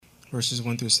verses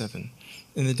 1 through 7.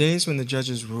 In the days when the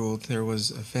judges ruled, there was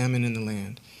a famine in the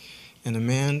land, and a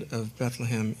man of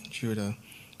Bethlehem in Judah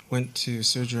went to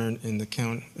sojourn in the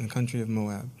country of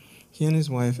Moab, he and his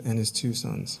wife and his 2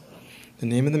 sons. The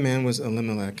name of the man was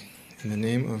Elimelech, and the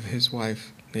name of his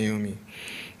wife Naomi,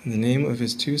 and the name of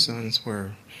his 2 sons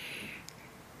were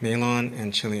Mahlon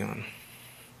and Chilion.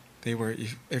 They were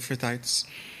Ephrathites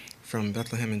from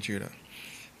Bethlehem in Judah.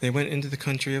 They went into the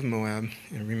country of Moab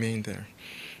and remained there.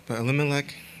 But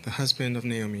Elimelech, the husband of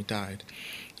Naomi, died,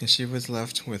 and she was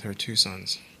left with her 2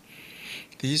 sons.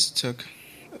 These took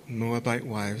Moabite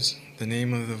wives. The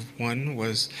name of the one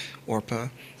was Orpah,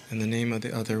 and the name of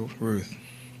the other Ruth.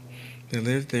 They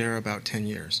lived there about 10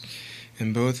 years,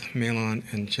 and both Mahlon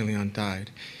and Chilion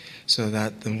died, so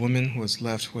that the woman was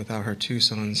left without her 2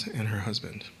 sons and her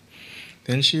husband.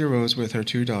 Then she arose with her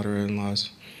daughter-in-laws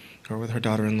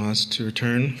to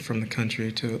return from the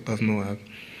country of Moab.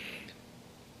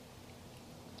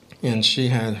 And she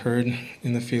had heard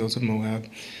in the fields of Moab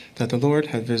that the Lord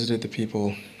had visited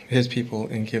his people,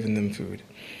 and given them food.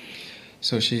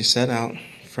 So she set out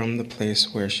from the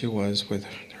place where she was with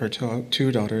her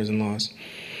 2 daughters-in-laws,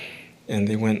 and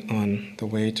they went on the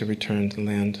way to return to the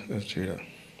land of Judah.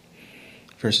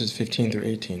 Verses 15 through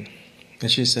 18.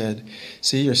 And she said,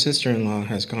 "See, your sister-in-law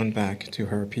has gone back to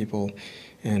her people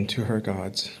and to her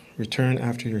gods. Return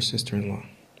after your sister-in-law."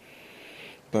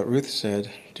 But Ruth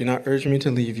said, "Do not urge me to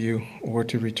leave you or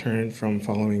to return from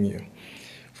following you.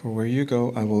 For where you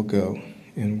go, I will go,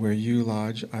 and where you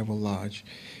lodge, I will lodge.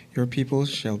 Your people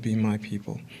shall be my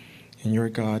people, and your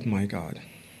God my God.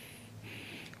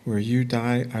 Where you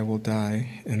die, I will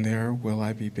die, and there will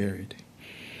I be buried.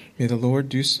 May the Lord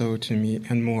do so to me,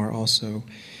 and more also,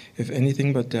 if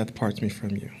anything but death parts me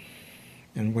from you."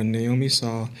 And when Naomi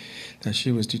saw that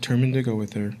she was determined to go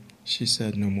with her, she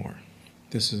said no more.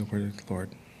 This is the word of the Lord.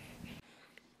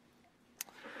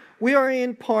 We are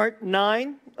in part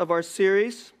 9 of our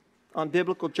series on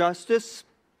biblical justice,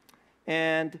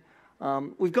 and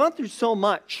we've gone through so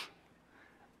much.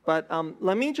 But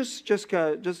let me just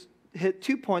hit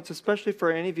 2 points, especially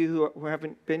for any of you who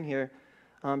haven't been here.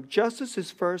 Justice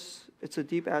is first; it's a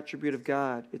deep attribute of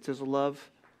God. It's His love.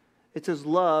 It's His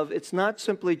love. It's not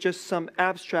simply just some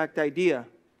abstract idea.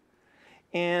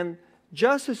 And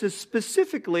justice is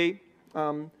specifically,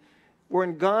 when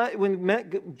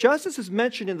justice is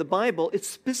mentioned in the Bible, it's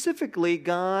specifically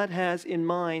God has in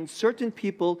mind certain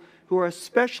people who are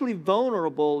especially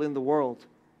vulnerable in the world.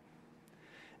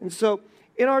 And so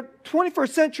in our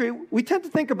 21st century, we tend to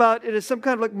think about it as some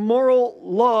kind of like moral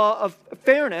law of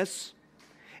fairness,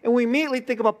 and we immediately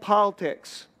think about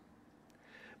politics.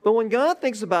 But when God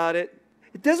thinks about it,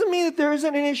 it doesn't mean that there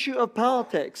isn't an issue of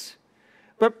politics.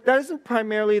 But that isn't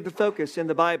primarily the focus in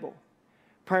the Bible.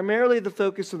 Primarily the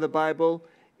focus of the Bible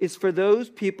is for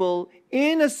those people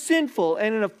in a sinful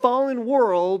and in a fallen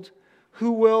world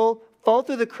who will fall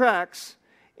through the cracks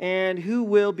and who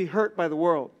will be hurt by the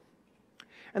world.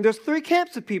 And there's 3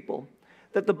 camps of people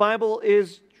that the Bible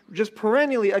is just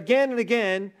perennially, again and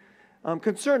again,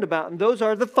 concerned about. And those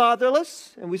are the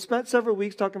fatherless, and we spent several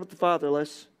weeks talking about the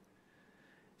fatherless.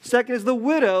 Second is the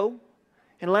widow.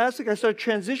 And last week I started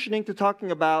transitioning to talking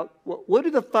about what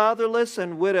do the fatherless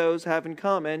and widows have in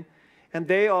common? And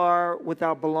they are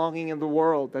without belonging in the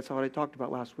world. That's what I talked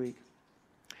about last week.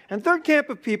 And third camp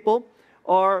of people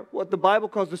are what the Bible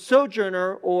calls the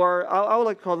sojourner, or I would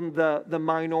like to call them the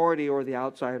minority or the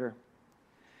outsider.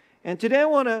 And today I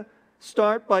want to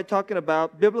start by talking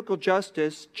about biblical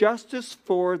justice, justice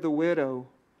for the widow.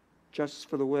 Justice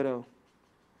for the widow.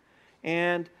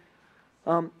 And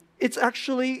it's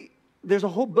actually, there's a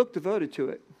whole book devoted to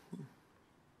it.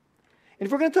 And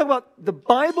if we're going to talk about the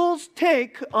Bible's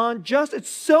take on justice, it's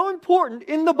so important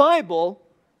in the Bible,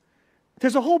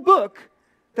 there's a whole book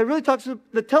that really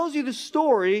that tells you the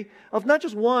story of not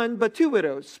just one, but 2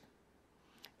 widows.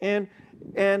 And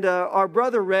our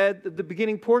brother read the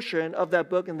beginning portion of that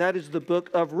book, and that is the book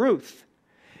of Ruth.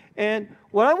 And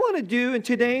what I want to do in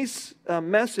today's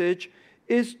message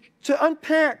is to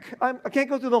unpack, I can't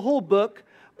go through the whole book,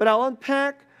 but I'll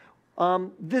unpack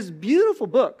this beautiful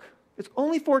book. It's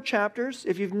only 4 chapters.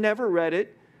 If you've never read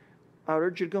it, I would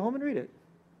urge you to go home and read it.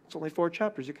 It's only 4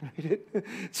 chapters. You can read it.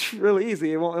 It's really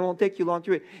easy. It won't take you long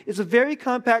to read. It's a very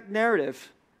compact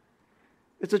narrative.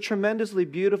 It's a tremendously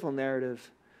beautiful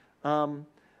narrative.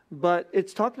 But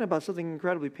it's talking about something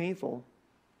incredibly painful.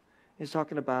 It's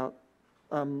talking about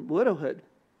widowhood.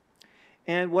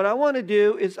 And what I want to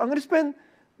do is I'm going to spend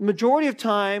the majority of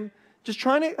time just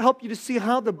trying to help you to see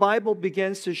how the Bible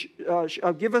begins to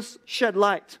shed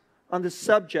light on this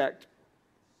subject.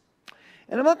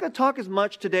 And I'm not going to talk as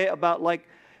much today about like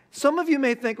some of you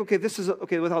may think, okay, this is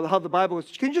okay with how the Bible is.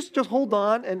 Can you just hold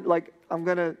on and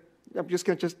I'm just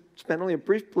gonna spend only a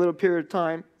brief little period of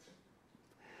time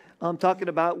talking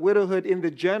about widowhood in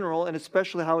the general, and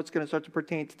especially how it's going to start to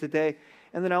pertain to today.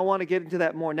 And then I want to get into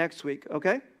that more next week,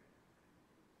 okay?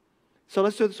 So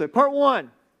let's do it this way. Part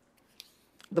 1,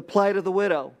 the plight of the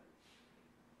widow.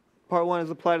 Part 1 is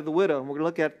the plight of the widow, and we're going to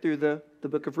look at it through the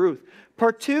book of Ruth.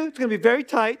 Part 2, it's going to be very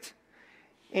tight,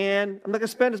 and I'm not going to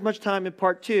spend as much time in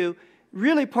part 2.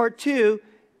 Really, part 2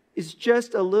 is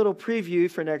just a little preview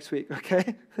for next week,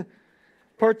 okay?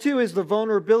 Part 2 is the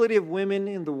vulnerability of women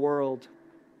in the world.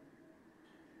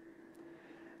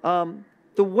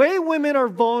 The way women are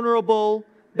vulnerable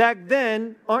back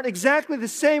then aren't exactly the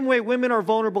same way women are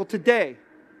vulnerable today.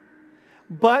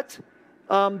 But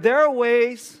there are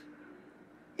ways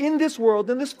in this world,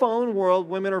 in this fallen world,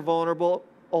 women are vulnerable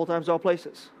all times, all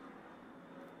places.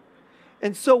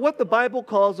 And so what the Bible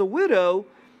calls a widow,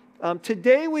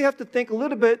 today we have to think a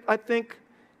little bit, I think,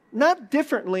 not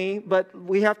differently, but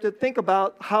we have to think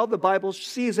about how the Bible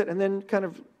sees it and then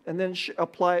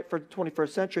apply it for the 21st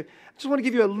century. I just want to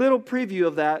give you a little preview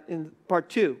of that in part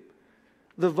 2,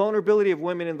 the vulnerability of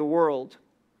women in the world.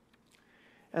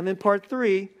 And then part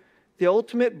 3, the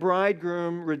ultimate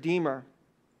bridegroom redeemer.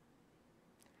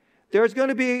 There's going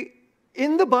to be,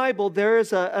 in the Bible, there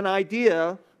is an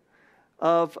idea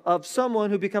of someone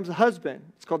who becomes a husband.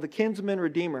 It's called the kinsman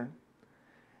redeemer.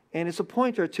 And it's a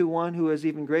pointer to one who is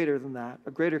even greater than that,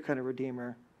 a greater kind of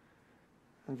redeemer.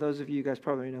 And those of you guys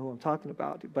probably know who I'm talking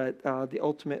about. But the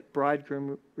ultimate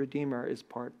bridegroom redeemer is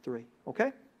part 3. Okay?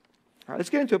 All right, let's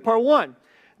get into it. Part 1,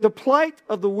 the plight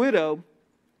of the widow.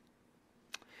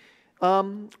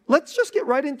 Let's just get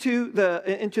right into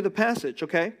the passage,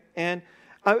 okay? And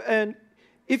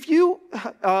if you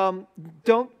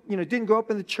didn't grow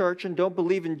up in the church and don't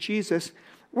believe in Jesus,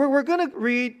 we're going to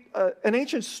read an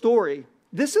ancient story.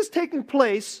 This is taking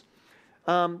place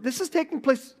in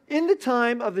the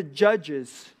time of the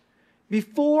judges,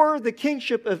 before the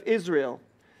kingship of Israel.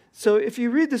 So if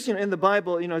you read this, in the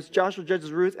Bible, it's Joshua,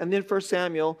 Judges, Ruth, and then 1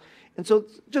 Samuel. And so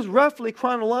just roughly,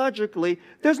 chronologically,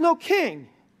 there's no king.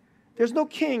 There's no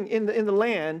king in the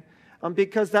land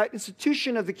because that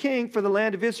institution of the king for the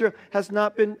land of Israel has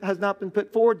not been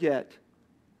put forward yet.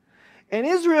 And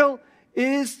Israel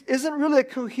isn't really a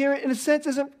coherent, in a sense,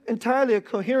 isn't entirely a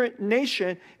coherent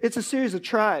nation. It's a series of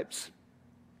tribes.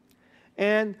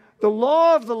 And the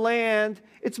law of the land,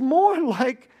 it's more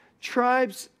like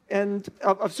tribes and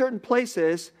of certain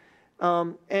places,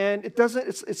 and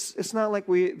it's not like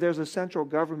there's a central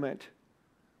government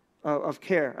of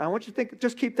care. I want you to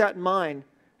just keep that in mind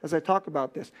as I talk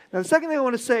about this. Now, the second thing I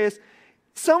want to say is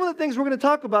some of the things we're going to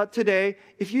talk about today,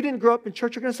 if you didn't grow up in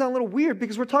church, are going to sound a little weird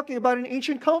because we're talking about an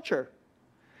ancient culture.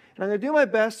 And I'm going to do my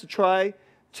best to try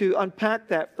to unpack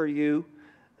that for you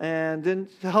and then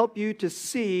to help you to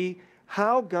see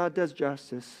how God does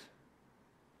justice,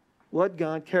 what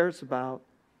God cares about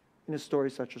in a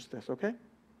story such as this, okay?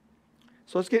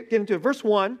 So let's get into it. Verse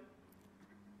 1.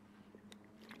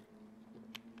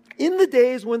 In the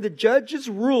days when the judges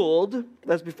ruled,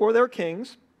 that's before they were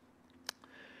kings,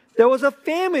 there was a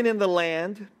famine in the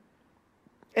land,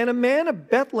 and a man of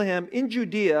Bethlehem in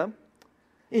Judah,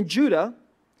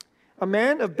 a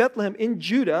man of Bethlehem in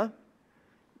Judah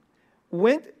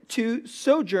went to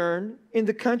sojourn in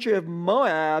the country of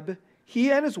Moab,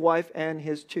 he and his wife and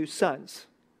his 2 sons.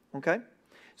 Okay?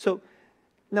 So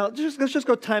now let's just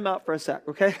go time out for a sec,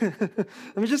 okay?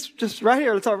 Let me just right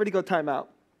here, let's already go time out.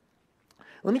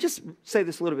 Let me just say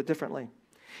this a little bit differently.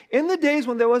 In the days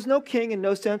when there was no king and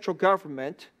no central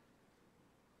government,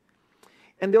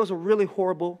 and there was a really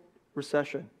horrible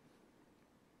recession,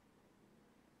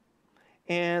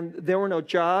 and there were no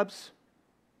jobs,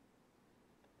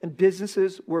 and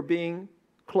businesses were being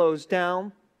closed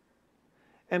down,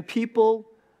 and people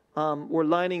were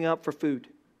lining up for food.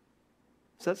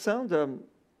 Does that sound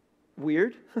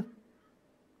weird?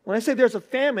 When I say there's a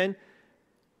famine,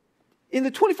 in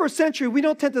the 21st century, we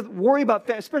don't tend to worry about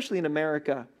famine, especially in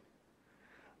America.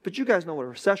 But you guys know what a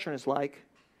recession is like.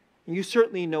 And you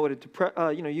certainly know what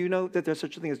you know that there's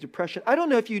such a thing as depression. I don't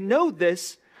know if you know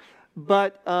this,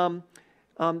 but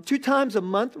 2 times a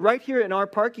month, right here in our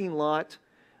parking lot,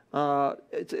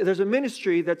 there's a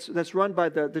ministry that's run by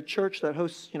the church that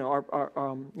hosts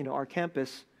our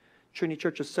campus, Trinity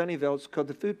Church of Sunnyvale. It's called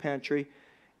the Food Pantry,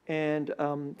 and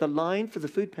the line for the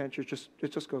food pantry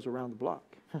just goes around the block.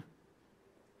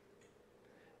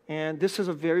 And this is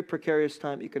a very precarious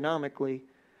time economically.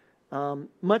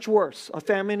 Much worse. A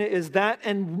famine is that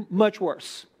and much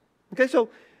worse. Okay, so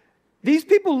these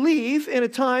people leave in a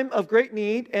time of great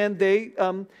need, and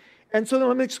so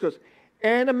let me just go.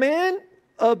 And a man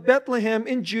of Bethlehem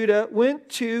in Judah went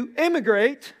to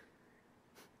immigrate.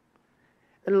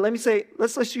 And let me say,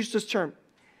 let's use this term.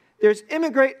 There's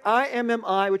immigrate,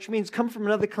 I-M-M-I, which means come from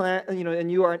another clan,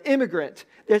 and you are an immigrant.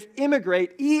 There's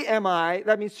immigrate, E-M-I,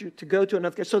 that means to go to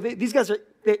another. So these guys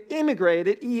they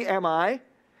immigrated, E-M-I,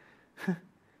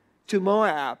 to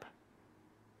Moab.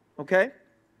 Okay?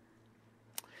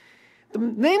 The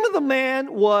name of the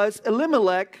man was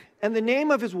Elimelech, and the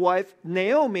name of his wife,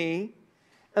 Naomi,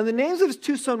 and the names of his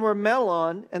two sons were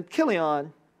Mahlon and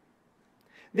Chilion.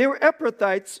 They were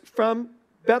Ephrathites from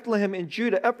Bethlehem in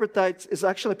Judah. Ephrathites is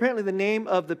actually apparently the name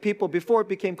of the people before it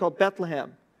became called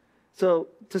Bethlehem. So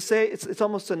to say, it's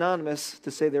almost synonymous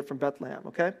to say they're from Bethlehem,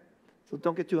 okay? So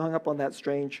don't get too hung up on that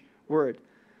strange word.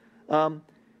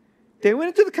 They went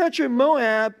into the country of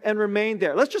Moab and remained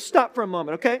there. Let's just stop for a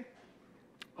moment, okay?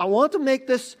 I want to make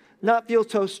this not feel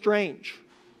so strange.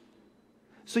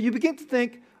 So you begin to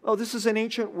think, oh, this is an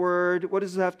ancient word. What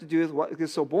does it have to do with what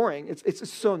is so boring?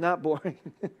 It's so not boring.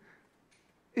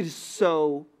 It is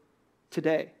so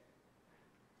today.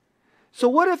 So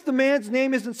what if the man's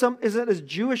name isn't a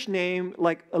Jewish name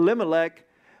like Elimelech,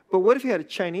 but what if he had a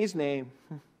Chinese name?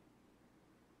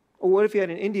 Or what if he had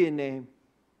an Indian name?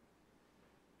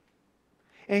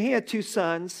 And he had two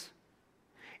sons.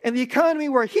 And the economy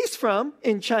where he's from,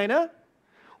 in China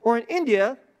or in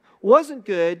India, wasn't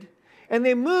good. And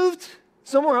they moved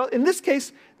somewhere else. In this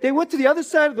case, they went to the other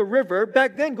side of the river.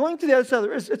 Back then, going to the other side of the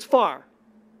river, it's far.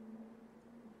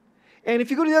 And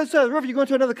if you go to the other side of the river, you're going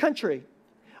to another country.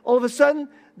 All of a sudden,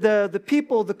 the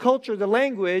people, the culture, the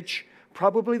language,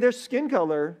 probably their skin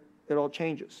color, it all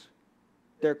changes.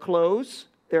 Their clothes,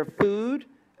 their food,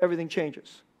 everything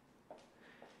changes.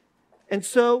 And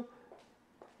so,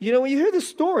 when you hear this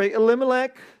story,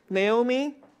 Elimelech,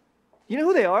 Naomi, you know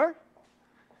who they are?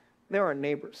 They're our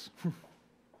neighbors.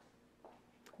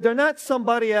 They're not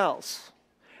somebody else.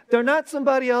 They're not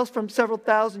somebody else from several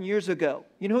thousand years ago.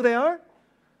 You know who they are?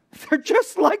 They're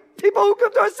just like people who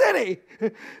come to our city.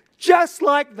 Just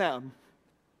like them.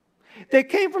 They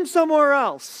came from somewhere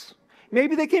else.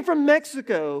 Maybe they came from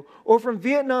Mexico or from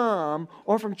Vietnam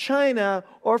or from China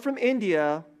or from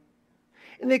India.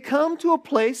 And they come to a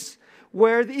place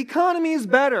where the economy is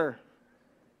better.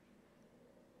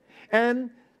 And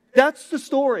that's the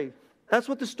story. That's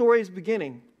what the story is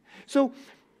beginning. So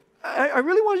I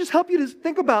really want to just help you to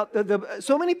think about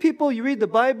so many people, you read the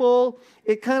Bible,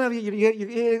 it kind of,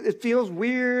 it feels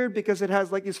weird because it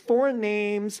has like these foreign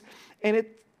names, and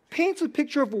it paints a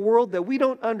picture of a world that we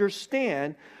don't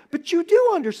understand, but you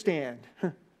do understand.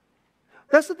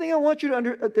 That's the thing I want you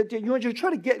to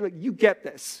try to get, you get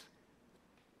this.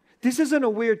 This isn't a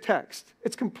weird text.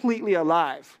 It's completely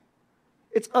alive.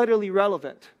 It's utterly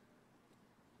relevant.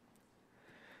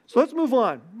 So let's move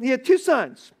on. He had two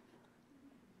sons.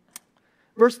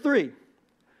 Verse 3.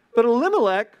 But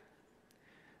Elimelech,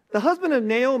 the husband of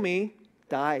Naomi,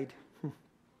 died.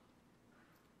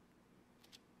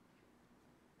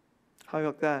 How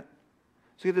about that?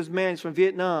 So you get this man, he's from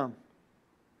Vietnam.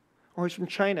 Or he's from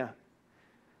China.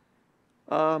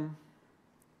 It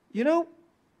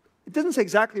doesn't say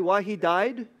exactly why he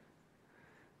died.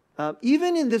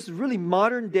 Even in this really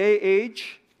modern day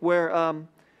age where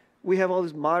we have all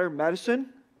this modern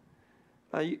medicine,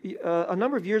 a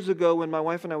number of years ago when my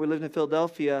wife and I lived in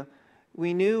Philadelphia,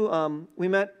 we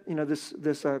met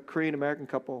this Korean American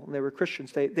couple, and they were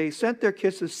Christians. They sent their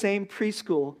kids to the same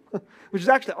preschool, which is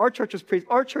actually our church's preschool.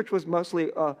 Our church was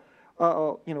mostly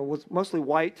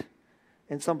white,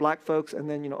 and some black folks, and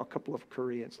then a couple of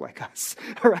Koreans like us,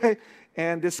 all right.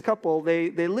 And this couple, they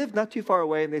lived not too far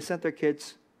away, and they sent their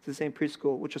kids to the same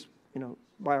preschool, which is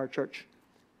by our church.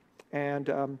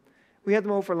 And we had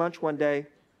them over for lunch one day.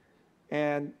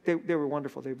 And they were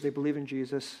wonderful. They believe in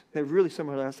Jesus. They're really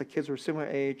similar to us. The kids were similar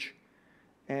age.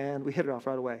 And we hit it off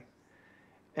right away.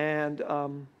 And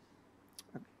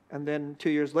then 2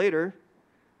 years later,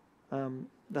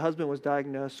 the husband was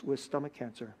diagnosed with stomach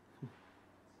cancer.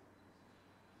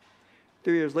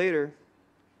 3 years later,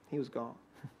 he was gone.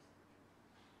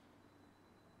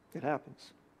 It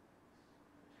happens.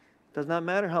 It does not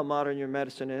matter how modern your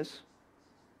medicine is.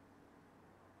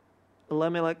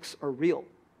 Elimelechs are real.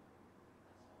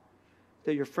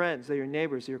 They're your friends, they're your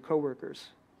neighbors, they're your coworkers.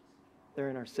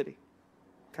 They're in our city.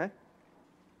 Okay?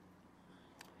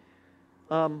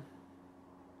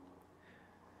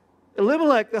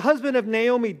 Elimelech, the husband of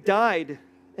Naomi, died,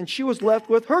 and she was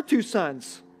left with her two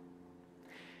sons.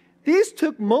 These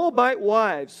took Moabite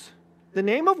wives. The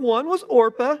name of one was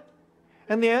Orpah,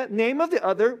 and the name of the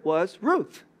other was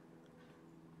Ruth.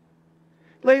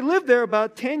 They lived there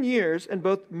about 10 years, and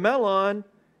both Mahlon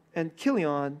and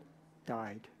Chilion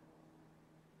died.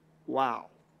 Wow.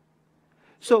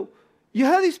 So you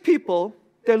have these people,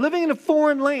 they're living in a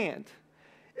foreign land.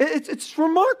 It's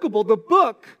remarkable. The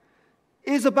book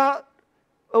is about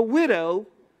a widow,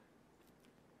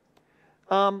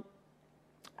 but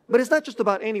it's not just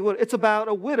about any widow. It's about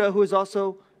a widow who is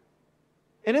also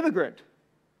an immigrant,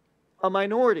 a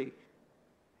minority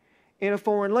in a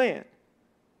foreign land.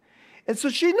 And so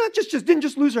she not just didn't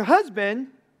just lose her husband.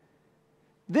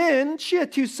 Then she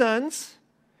had 2 sons.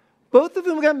 Both of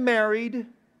them got married.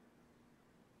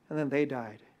 And then they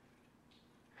died.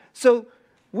 So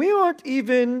we aren't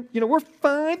even, we're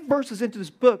 5 verses into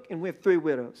this book and we have 3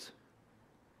 widows.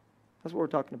 That's what we're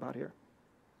talking about here.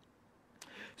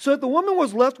 So the woman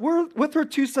was left with her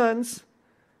 2 sons.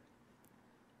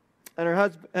 And her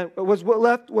husband was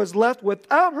left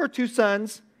without her 2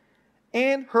 sons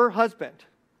and her husband.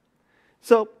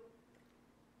 So,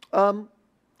 let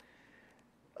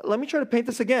me try to paint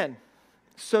this again.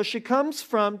 So she comes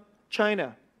from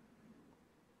China.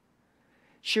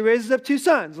 She raises up 2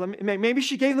 sons. Maybe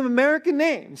she gave them American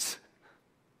names,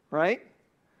 right?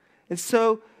 And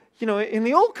so, in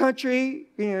the old country,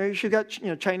 she got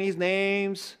Chinese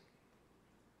names.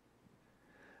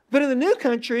 But in the new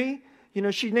country,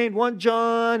 she named one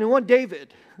John and one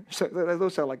David. So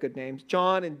those sound like good names,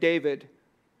 John and David.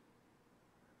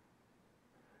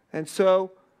 And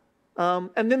so,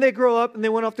 and then they grow up and they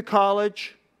went off to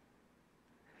college.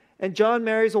 And John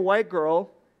marries a white girl.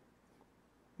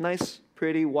 Nice,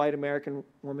 pretty, white American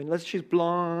woman. She's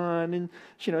blonde and,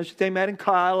 they met in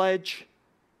college.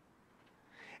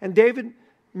 And David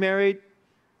married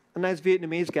a nice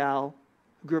Vietnamese gal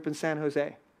who grew up in San Jose.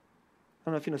 I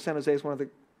don't know if you know, San Jose is one of the,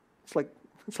 it's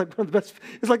like one of the best,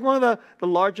 it's like one of the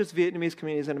largest Vietnamese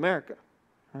communities in America.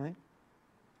 Right?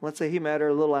 Let's say he met her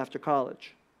a little after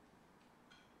college.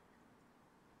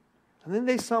 And then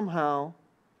they somehow,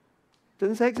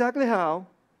 doesn't say exactly how,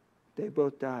 they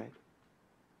both died.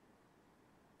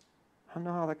 I don't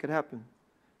know how that could happen,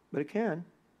 but it can.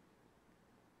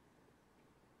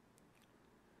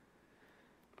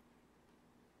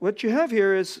 What you have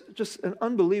here is just an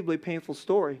unbelievably painful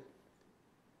story.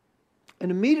 And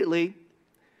immediately,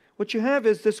 what you have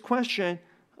is this question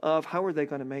of how are they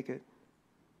going to make it?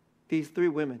 These 3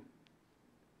 women.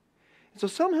 And so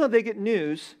somehow they get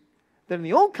news that in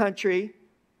the old country,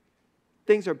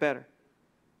 things are better.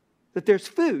 That there's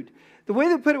food. The way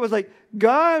they put it was like,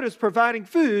 God is providing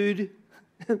food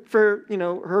for,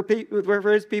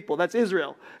 for his people. That's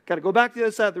Israel. Got to go back to the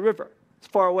other side of the river. It's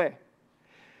far away.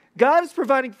 God is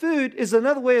providing food is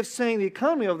another way of saying the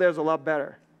economy over there is a lot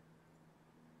better.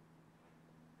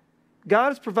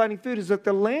 God is providing food is that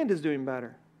the land is doing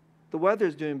better. The weather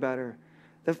is doing better.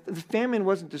 The famine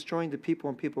wasn't destroying the people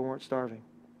and people weren't starving.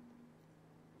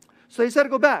 So they decided to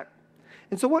go back.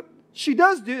 And so what she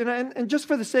does do, and just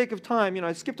for the sake of time,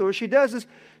 I skipped over, what she does is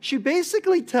she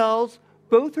basically tells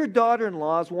both her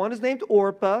daughter-in-laws, one is named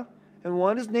Orpah and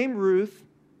one is named Ruth,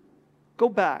 go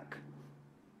back.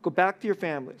 Go back to your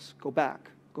families. Go back.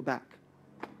 Go back.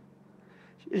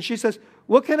 And she says,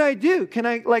 what can I do? Can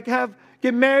I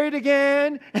get married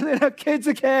again and then have kids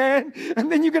again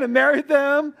and then you're going to marry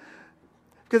them?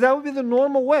 Because that would be the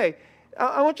normal way.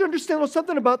 I want you to understand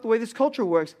something about the way this culture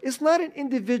works. It's not an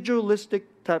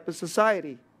individualistic type of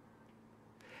society.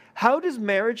 How does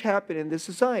marriage happen in this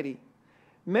society?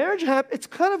 Marriage it's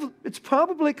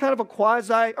probably kind of a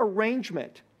quasi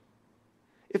arrangement,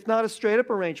 if not a straight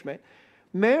up arrangement.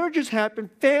 Marriages happen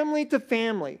family to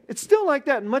family. It's still like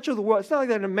that in much of the world. It's not like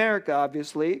that in America,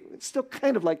 obviously. It's still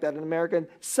kind of like that in America in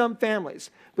some families,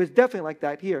 but it's definitely like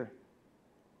that here.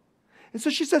 And so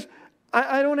she says,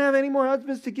 I don't have any more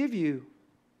husbands to give you.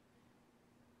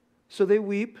 So they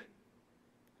weep.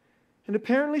 And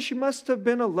apparently she must have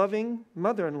been a loving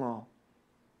mother-in-law.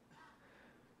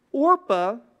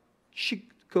 Orpah, she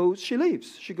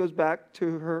leaves. She goes back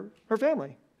to her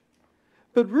family.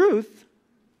 But Ruth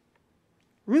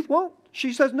won't.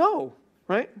 She says no,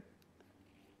 right?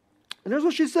 And here's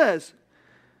what she says.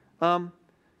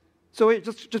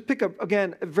 Just pick up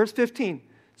again, verse 15.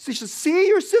 She says, see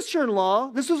your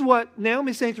sister-in-law. This is what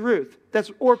Naomi's saying to Ruth. That's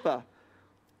Orpah.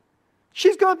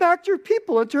 She's gone back to her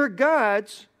people and to her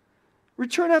gods.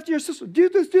 Return after your sister. Do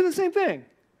the same thing.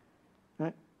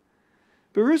 Right?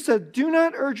 But Ruth said, do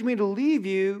not urge me to leave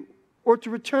you or to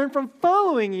return from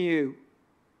following you.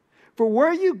 For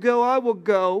where you go, I will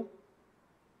go.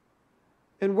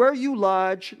 And where you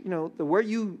lodge, where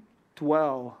you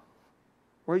dwell,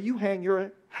 where you hang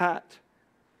your hat,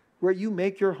 where you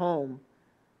make your home,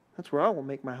 that's where I will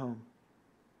make my home.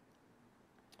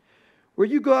 Where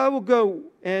you go, I will go,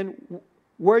 and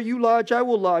where you lodge, I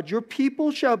will lodge. Your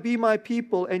people shall be my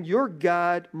people, and your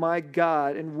God, my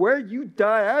God. And where you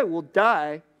die, I will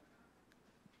die.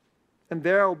 and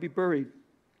there I will be buried.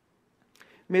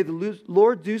 May the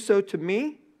Lord do so to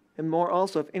me, and more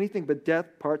also, if anything but death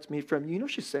parts me from you. You know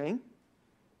what she's saying?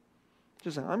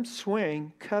 She's saying, I'm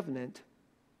swearing covenant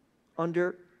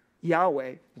under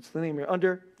Yahweh. That's the name here.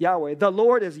 Under Yahweh. The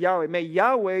Lord is Yahweh. May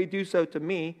Yahweh do so to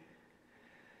me.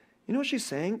 You know what she's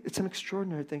saying? It's an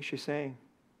extraordinary thing she's saying.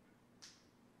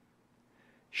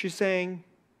 She's saying,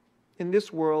 in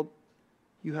this world,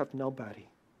 you have nobody.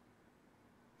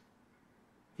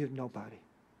 You have nobody.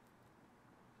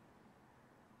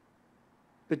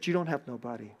 But you don't have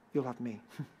nobody. You'll have me.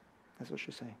 That's what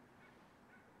she's saying.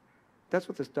 That's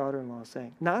what this daughter-in-law is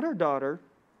saying. Not her daughter,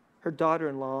 her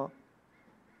daughter-in-law.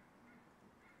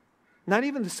 Not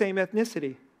even the same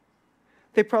ethnicity.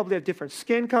 They probably have different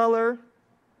skin color.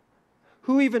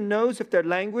 Who even knows if their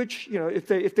language, if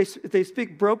they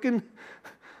speak broken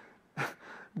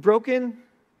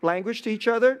language to each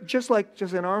other, just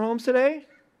in our homes today?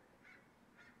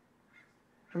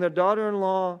 And their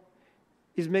daughter-in-law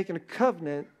is making a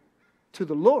covenant to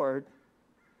the Lord,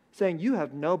 saying, you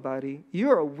have nobody,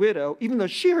 you're a widow, even though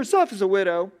she herself is a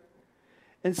widow,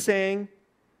 and saying,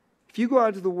 if you go out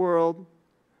into the world,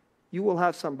 you will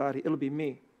have somebody, it'll be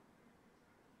me.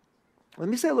 Let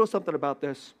me say a little something about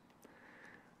this.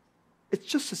 It's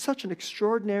just such an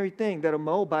extraordinary thing that a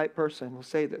Moabite person will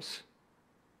say this.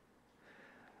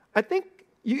 I think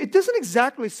it doesn't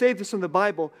exactly say this in the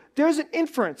Bible. There's an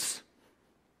inference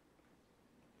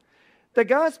that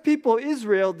God's people,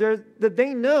 Israel, that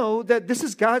they know that this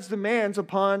is God's demands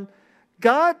upon.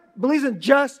 God believes in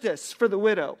justice for the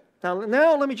widow.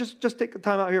 Now let me just take the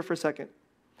time out here for a second.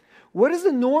 What is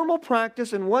the normal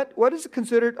practice and what is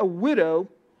considered a widow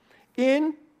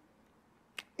in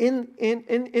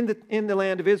the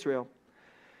land of Israel?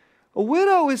 A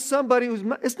widow is somebody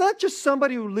it's not just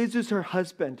somebody who loses her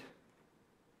husband.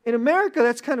 In America,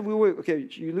 that's kind of, okay,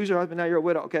 you lose your husband, now you're a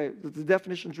widow. Okay, the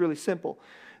definition is really simple.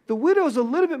 The widow is a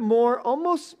little bit more,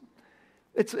 almost,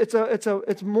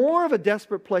 it's more of a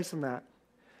desperate place than that.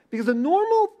 Because the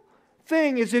normal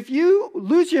thing is if you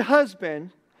lose your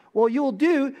husband, what you'll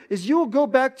do is you'll go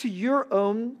back to your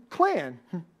own clan.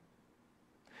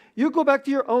 You'll go back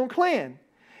to your own clan.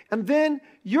 And then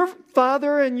your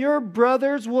father and your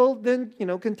brothers will then,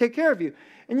 can take care of you.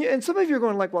 And some of you are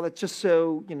going like, well, that's just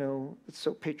so, it's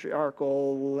so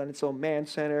patriarchal and it's so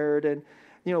man-centered. And,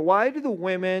 why do the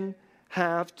women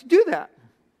have to do that?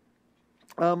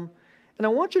 And I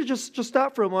want you to just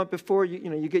stop for a moment before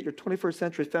you get your 21st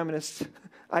century feminist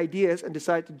ideas and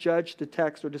decide to judge the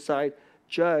text or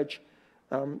judge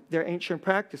their ancient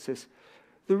practices.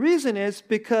 The reason is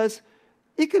because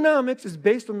economics is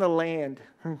based on the land.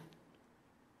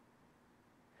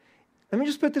 Let me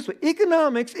just put it this way.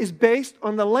 Economics is based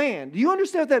on the land. Do you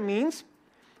understand what that means?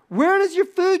 Where does your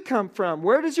food come from?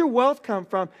 Where does your wealth come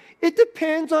from? It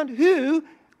depends on who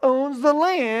owns the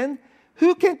land,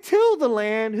 who can till the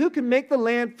land, who can make the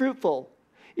land fruitful.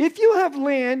 If you have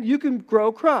land, you can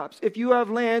grow crops. If you have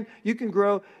land, you can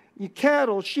grow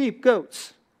cattle, sheep,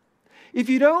 goats. If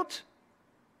you don't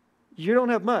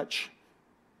have much.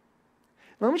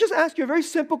 Now, let me just ask you a very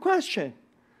simple question.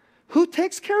 Who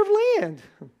takes care of land?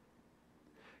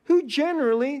 Who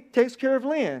generally takes care of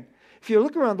land? If you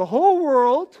look around the whole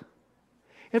world,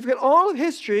 and if you look at all of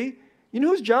history, you know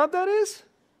whose job that is?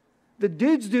 The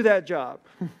dudes do that job.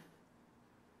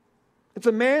 It's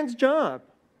a man's job.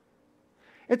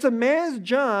 It's a man's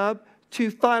job to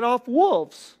fight off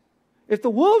wolves. If the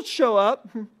wolves show up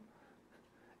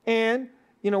and,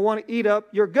 want to eat up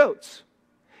your goats,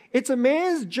 it's a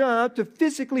man's job to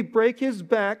physically break his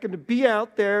back and to be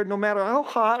out there no matter how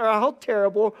hot or how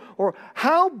terrible or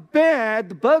how bad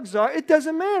the bugs are. It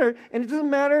doesn't matter. And it doesn't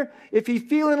matter if he's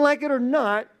feeling like it or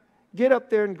not. Get up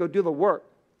there and go do the work.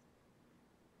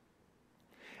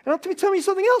 And let me tell you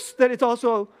something else that it's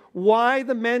also why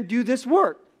the men do this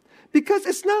work. Because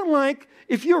it's not like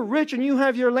if you're rich and you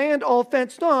have your land all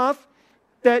fenced off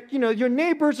that, your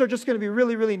neighbors are just going to be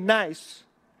really, really nice.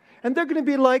 And they're going to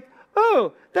be like,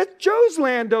 oh, that's Joe's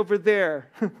land over there.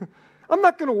 I'm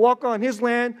not going to walk on his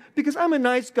land because I'm a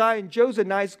nice guy and Joe's a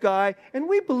nice guy. And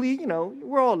we believe,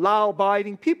 we're all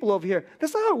law-abiding people over here.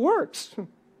 That's not how it works.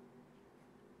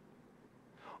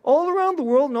 All around the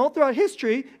world and all throughout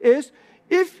history is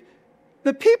if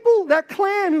the people, that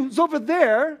clan who's over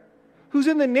there, who's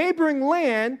in the neighboring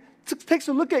land, takes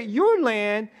a look at your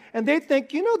land and they think,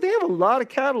 they have a lot of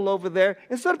cattle over there.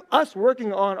 Instead of us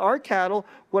working on our cattle,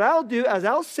 what I'll do is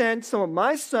I'll send some of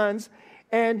my sons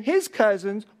and his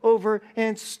cousins over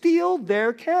and steal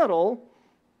their cattle,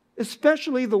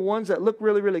 especially the ones that look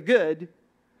really, really good,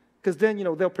 because then,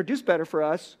 they'll produce better for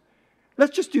us.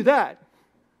 Let's just do that.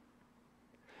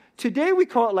 Today we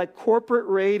call it like corporate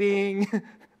raiding,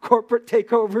 corporate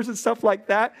takeovers and stuff like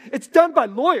that. It's done by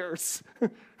lawyers.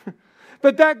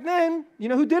 But back then, you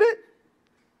know who did it?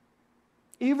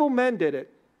 Evil men did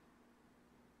it.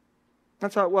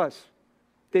 That's how it was.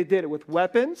 They did it with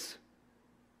weapons.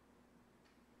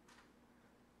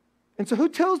 And so who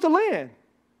tills the land?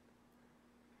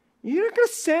 You're not going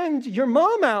to send your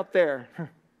mom out there.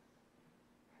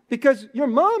 Because your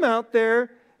mom out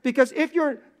there, because if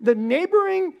the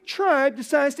neighboring tribe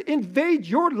decides to invade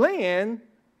your land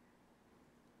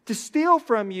to steal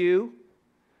from you,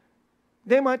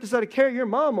 they might decide to carry your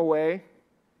mom away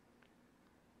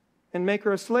and make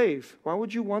her a slave. Why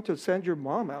would you want to send your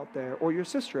mom out there or your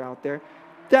sister out there?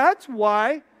 That's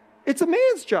why it's a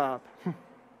man's job.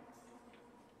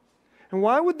 And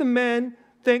why would the men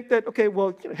think that, okay,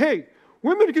 well, hey,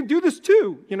 women can do this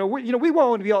too. We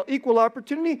want to be all equal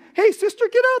opportunity. Hey, sister,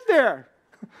 get out there.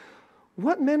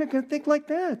 What men are going to think like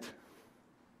that?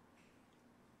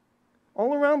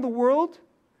 All around the world,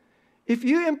 if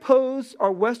you impose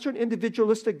our Western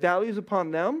individualistic values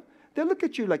upon them, they'll look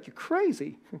at you like you're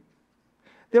crazy.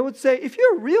 They would say, if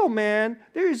you're a real man,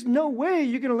 there is no way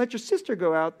you're going to let your sister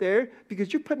go out there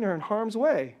because you're putting her in harm's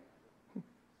way.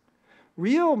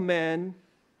 Real men,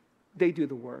 they do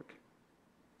the work.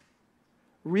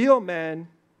 Real men,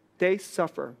 they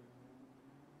suffer.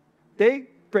 They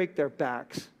break their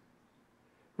backs.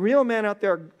 Real men out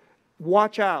there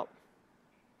watch out.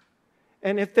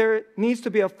 And if there needs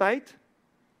to be a fight,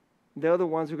 they're the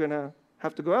ones who are going to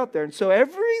have to go out there. And so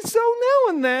every so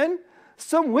now and then,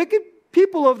 some wicked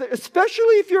people over there,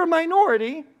 especially if you're a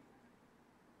minority,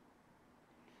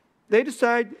 they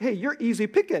decide, hey, you're easy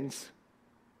pickings.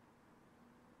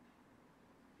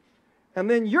 And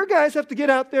then your guys have to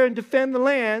get out there and defend the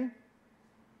land.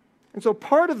 And so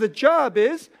part of the job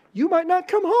is you might not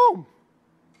come home.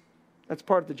 That's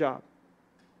part of the job.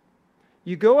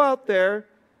 You go out there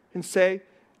and say,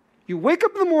 you wake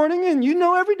up in the morning and you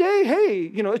know every day,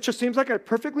 hey, it just seems like a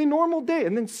perfectly normal day.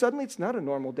 And then suddenly it's not a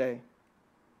normal day.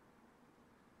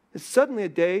 It's suddenly a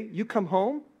day you come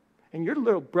home and your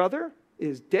little brother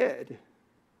is dead.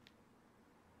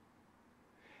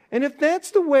 And if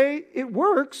that's the way it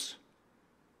works,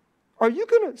 are you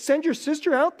going to send your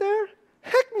sister out there?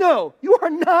 Heck no. You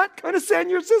are not going to send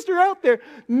your sister out there.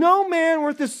 No man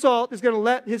worth his salt is going to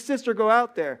let his sister go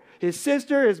out there. His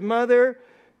sister, his mother,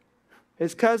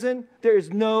 his cousin, there is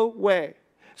no way.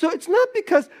 So it's not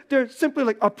because they're simply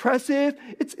like oppressive.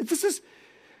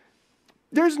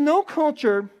 There's no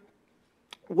culture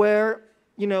where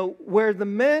the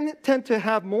men tend to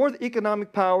have more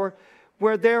economic power,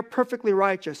 where they're perfectly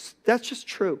righteous. That's just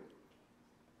true.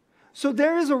 So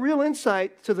there is a real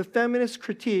insight to the feminist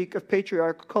critique of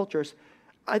patriarchal cultures.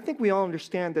 I think we all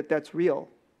understand that that's real.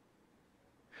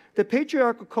 The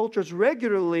patriarchal cultures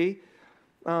regularly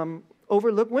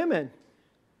overlook women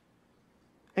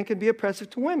and can be oppressive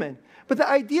to women. But the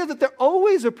idea that they're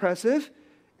always oppressive,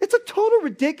 it's a total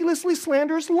ridiculously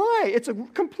slanderous lie. It's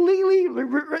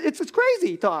it's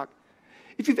crazy talk.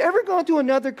 If you've ever gone to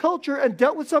another culture and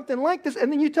dealt with something like this,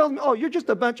 and then you tell them, oh, you're just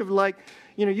a bunch of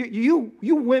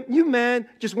you men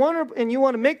just want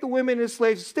to make the women as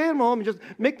slaves, stay at home and just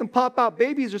make them pop out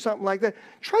babies or something like that.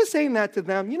 Try saying that to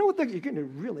them. You know what? You're going to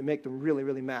really make them really,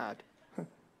 really mad.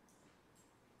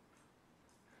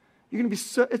 You're going to be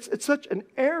it's such an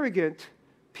arrogant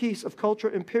piece of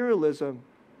cultural imperialism.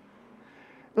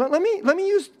 Let me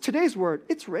use today's word.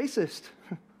 It's racist.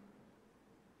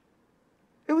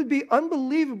 It would be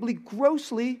unbelievably,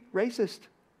 grossly racist.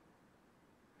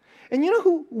 And you know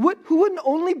who wouldn't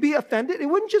only be offended? It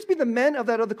wouldn't just be the men of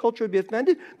that other culture would be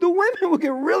offended. The women would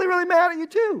get really, really mad at you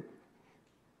too.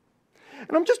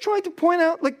 And I'm just trying to point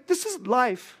out, this is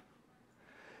life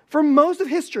for most of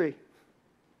history.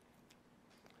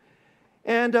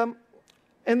 And the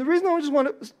reason I just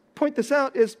want to point this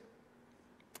out is,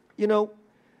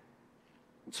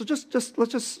 so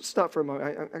let's just stop for a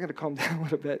moment. I got to calm down a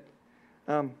little bit.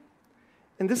 And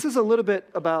this is a little bit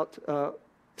about,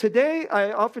 today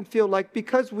I often feel like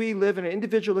because we live in an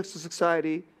individualistic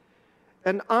society,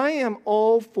 and I am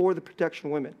all for the protection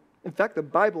of women. In fact, the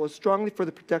Bible is strongly for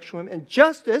the protection of women. And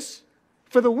justice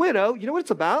for the widow, you know what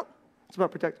it's about? It's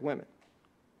about protecting women.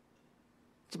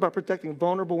 It's about protecting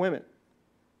vulnerable women.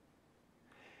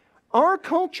 Our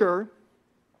culture,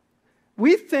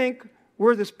 we think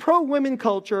we're this pro-women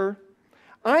culture.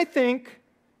 I think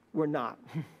we're not.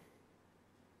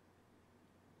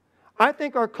 I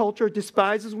think our culture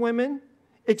despises women,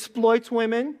 exploits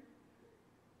women,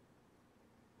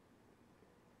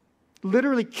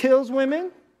 literally kills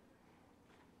women.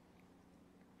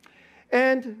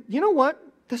 And you know what?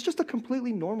 That's just a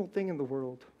completely normal thing in the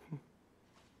world.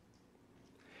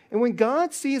 And when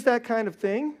God sees that kind of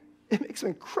thing, it makes him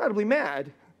incredibly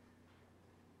mad.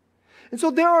 And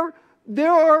so there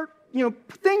are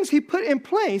things he put in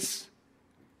place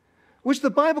which the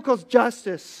Bible calls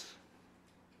justice.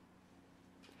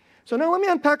 So now let me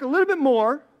unpack a little bit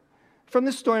more from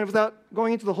this story without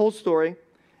going into the whole story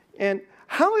and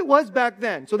how it was back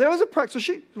then. So there was a practice.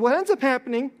 So what ends up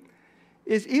happening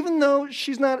is even though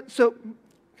she's not, okay,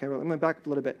 well, let me back up a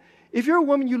little bit. If you're a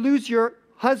woman, you lose your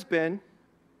husband,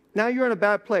 now you're in a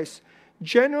bad place.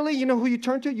 Generally, you know who you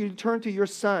turn to? You turn to your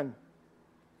son.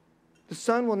 The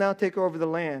son will now take over the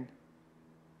land,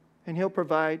 and he'll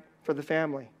provide for the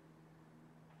family.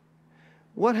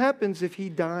 What happens if he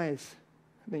dies?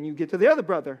 Then you get to the other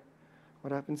brother.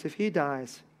 What happens if he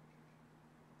dies?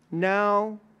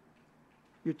 Now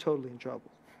you're totally in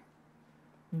trouble.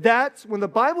 That's when the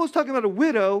Bible is talking about a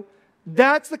widow,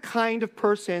 that's the kind of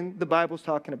person the Bible is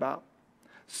talking about.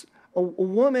 A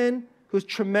woman who's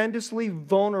tremendously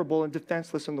vulnerable and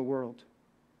defenseless in the world.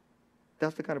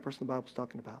 That's the kind of person the Bible is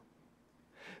talking about.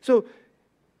 So,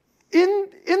 in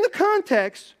the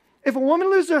context, if a woman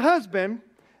loses her husband,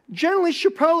 generally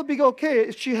she'll probably be okay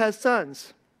if she has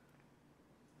sons.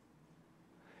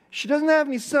 If she doesn't have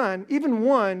any son, even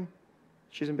one,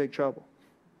 she's in big trouble.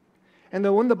 And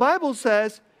then when the Bible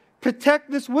says,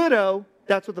 protect this widow,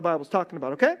 that's what the Bible's talking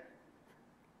about, okay?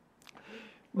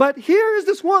 But here is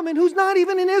this woman who's not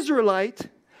even an Israelite,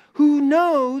 who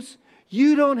knows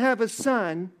you don't have a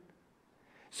son.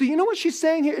 So you know what she's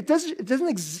saying here?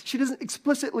 She doesn't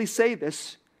explicitly say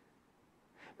this.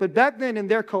 But back then in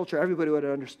their culture, everybody would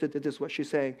have understood that this is what she's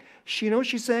saying. You know what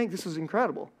she's saying? This is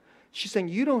incredible. She's saying,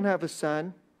 you don't have a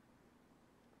son,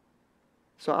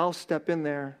 so I'll step in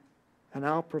there and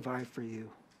I'll provide for you.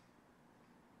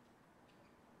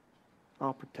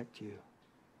 I'll protect you.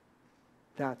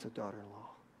 That's a daughter-in-law.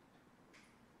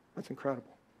 That's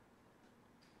incredible.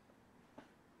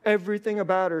 Everything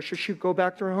about her, she'd go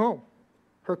back to her home.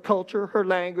 Her culture, her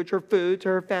language, her food, to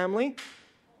her family.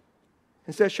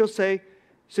 Instead, she'll say,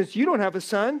 since you don't have a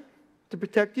son to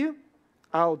protect you,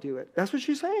 I'll do it. That's what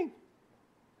she's saying.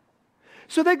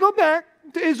 So they go back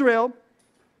to Israel.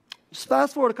 Just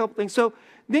fast forward a couple things. So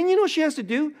then you know what she has to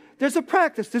do? There's a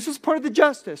practice. This is part of the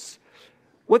justice.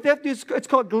 What they have to do is, it's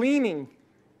called gleaning.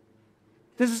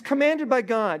 This is commanded by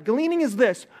God. Gleaning is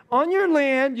this. On your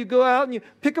land, you go out and you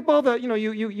pick up all the,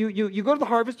 you go to the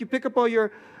harvest, you pick up all your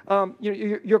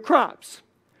crops.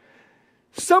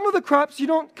 Some of the crops, you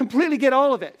don't completely get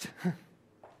all of it.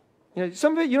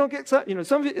 Some of it you don't get,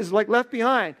 some of it is like left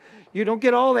behind. You don't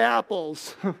get all the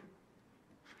apples.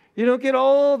 You don't get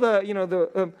all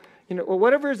the, or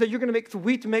whatever it is that you're going to make the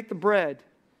wheat to make the bread.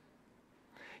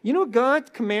 You know what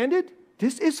God commanded?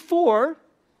 This is for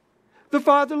the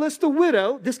fatherless, the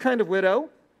widow, this kind of widow,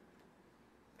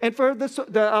 and for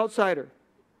the outsider.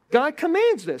 God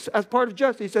commands this as part of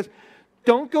justice. He says,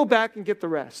 don't go back and get the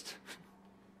rest.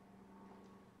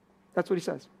 That's what he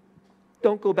says.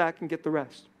 Don't go back and get the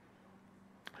rest.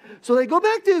 So they go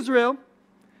back to Israel.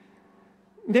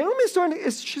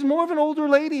 Naomi's she's more of an older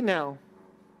lady now.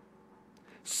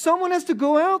 Someone has to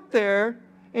go out there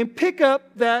and pick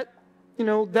up that,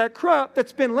 that crop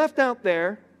that's been left out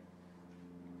there.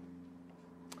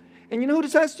 And you know who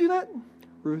decides to do that?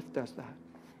 Ruth does that.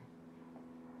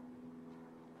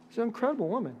 She's an incredible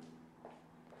woman.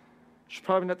 She's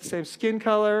probably not the same skin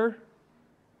color.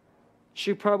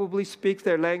 She probably speaks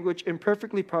their language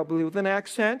imperfectly, probably with an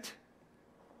accent.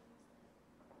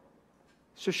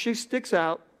 So she sticks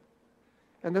out.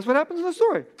 And that's what happens in the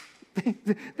story.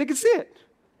 They can see it.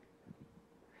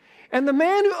 And the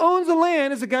man who owns the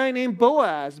land is a guy named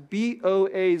Boaz.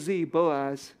 B-O-A-Z,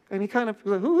 Boaz. And he kind of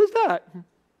goes, who is that?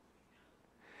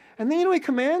 And then you know what he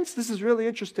commands? This is really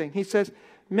interesting. He says,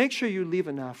 make sure you leave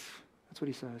enough. That's what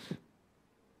he says.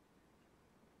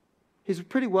 He's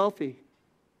pretty wealthy.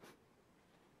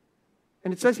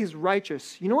 And it says he's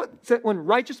righteous. You know what when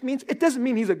righteous means? It doesn't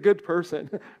mean he's a good person.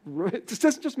 It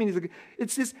doesn't just mean he's a good.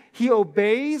 It's just he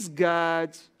obeys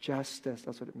God's justice.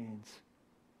 That's what it means.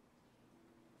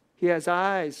 He has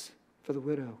eyes for the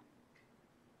widow.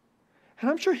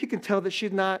 And I'm sure he can tell that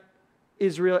she's not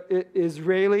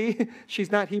Israeli.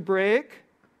 She's not Hebraic.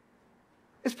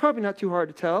 It's probably not too hard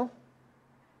to tell.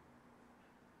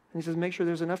 And he says, make sure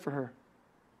there's enough for her.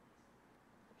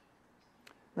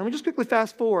 Now, let me just quickly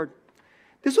fast forward.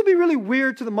 This will be really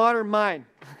weird to the modern mind.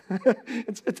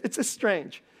 It's just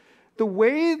strange. The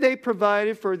way they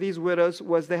provided for these widows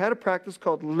was they had a practice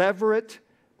called levirate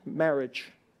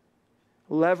marriage.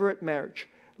 Levirate marriage.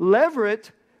 Levirate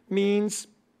means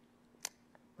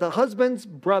the husband's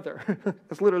brother.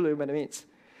 That's literally what it means.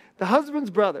 The husband's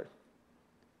brother.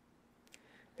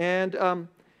 And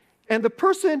And the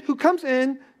person who comes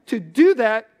in to do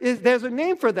that, there's a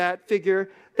name for that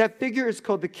figure. That figure is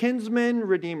called the kinsman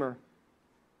redeemer.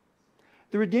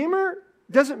 The redeemer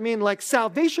doesn't mean like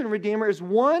salvation redeemer is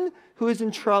one who is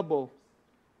in trouble,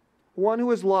 one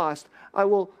who is lost. I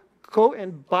will go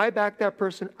and buy back that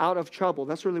person out of trouble.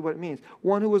 That's really what it means.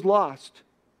 One who was lost.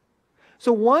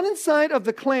 So one inside of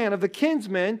the clan, of the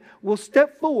kinsman, will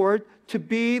step forward to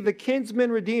be the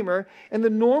kinsman redeemer. And the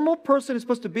normal person is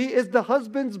supposed to be is the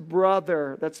husband's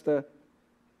brother.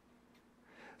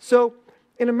 So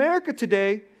in America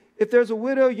today, if there's a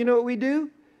widow, you know what we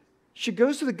do? She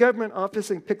goes to the government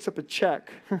office and picks up a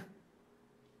check.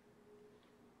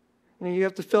 You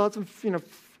have to fill out some,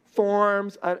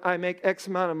 forms. I make X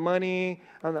amount of money,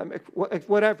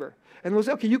 whatever. And we'll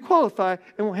say, okay, you qualify,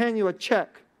 and we'll hand you a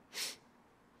check.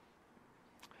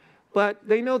 But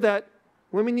they know that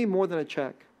women need more than a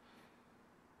check.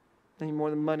 They need more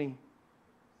than money.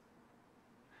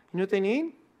 You know what they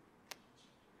need?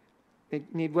 They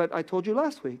need what I told you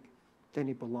last week. They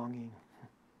need belonging.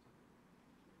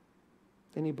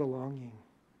 They need belonging.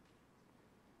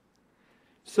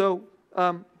 So,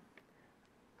 I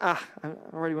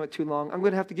already went too long. I'm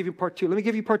going to have to give you part 2. Let me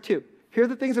give you part 2. Here are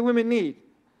the things that women need.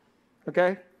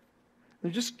 Okay? Let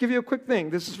me just give you a quick thing.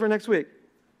 This is for next week.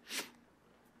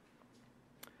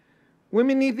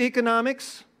 Women need the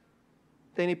economics.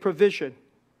 They need provision.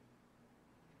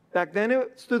 Back then,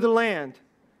 it's through the land.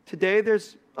 Today,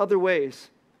 there's other ways.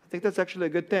 I think that's actually a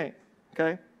good thing.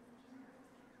 Okay?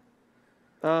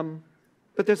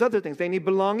 But there's other things. They need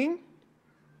belonging.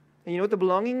 And you know what the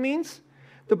belonging means?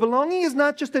 The belonging is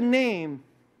not just a name.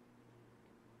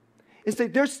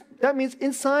 That means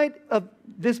inside of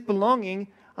this belonging,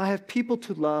 I have people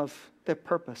to love, their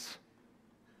purpose.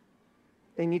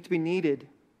 They need to be needed.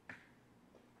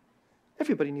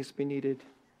 Everybody needs to be needed.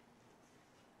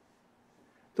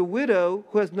 The widow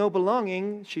who has no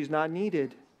belonging, she's not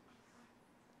needed.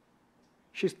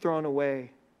 She's thrown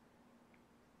away.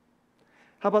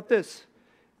 How about this?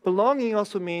 Belonging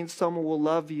also means someone will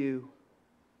love you.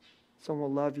 Someone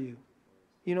will love you.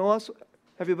 You know what else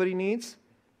everybody needs?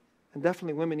 And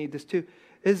definitely women need this too.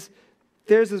 Is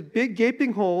there's this big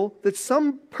gaping hole that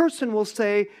some person will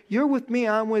say, you're with me,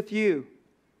 I'm with you.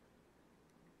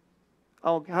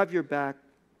 I'll have your back,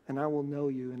 and I will know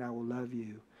you, and I will love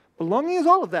you. Belonging is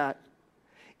all of that.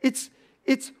 It's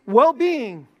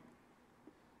well-being.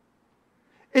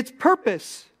 It's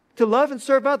purpose to love and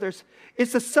serve others.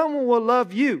 It's that someone will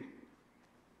love you.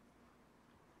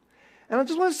 And I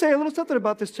just want to say a little something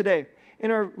about this today. In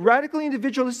our radically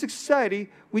individualistic society,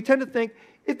 we tend to think,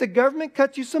 if the government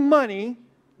cuts you some money,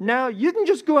 now you can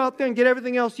just go out there and get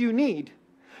everything else you need.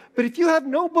 But if you have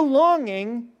no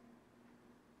belonging,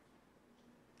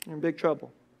 you're in big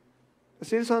trouble. I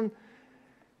see this for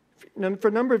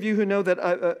a number of you who know that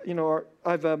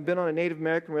I've been on a Native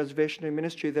American reservation doing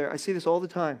ministry there. I see this all the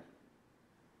time.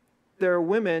 There are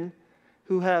women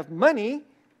who have money,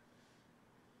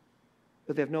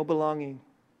 but they have no belonging.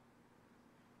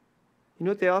 You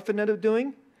know what they often end up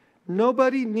doing?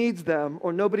 Nobody needs them,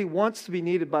 or nobody wants to be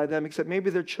needed by them except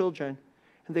maybe their children.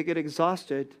 And they get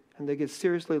exhausted, and they get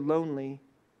seriously lonely.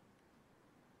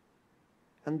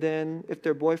 And then if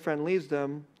their boyfriend leaves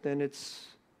them, then it's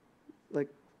like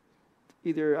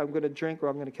either I'm going to drink or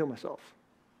I'm going to kill myself.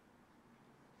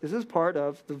 This is part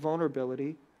of the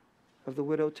vulnerability of the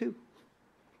widow too.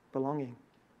 Belonging.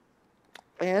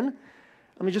 And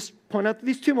let me just point out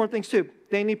these 2 more things too.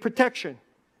 They need protection.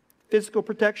 Physical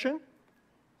protection.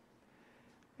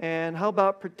 And how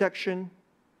about protection?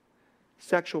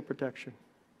 Sexual protection.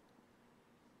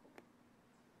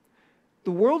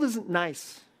 The world isn't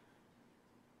nice.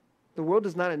 The world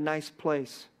is not a nice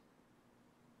place.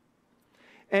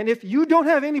 And if you don't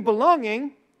have any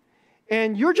belonging,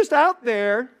 and you're just out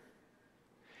there,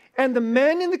 and the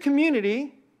men in the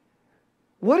community,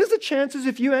 what is the chances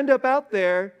if you end up out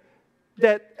there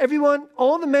that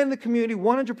all the men in the community,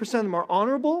 100% of them are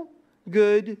honorable,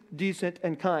 good, decent,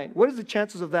 and kind? What is the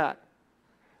chances of that?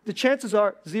 The chances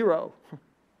are 0.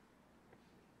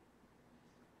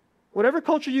 Whatever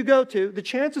culture you go to, the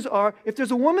chances are, if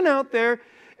there's a woman out there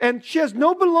and she has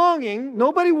no belonging,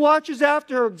 nobody watches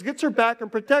after her, gets her back,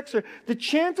 and protects her, the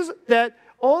chances that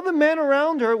all the men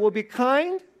around her will be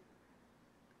kind,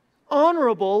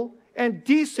 honorable, and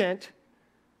decent,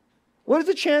 what is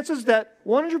the chances that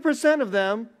 100% of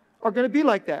them are going to be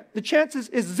like that? The chances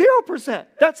is 0%.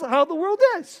 That's how the world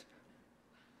is.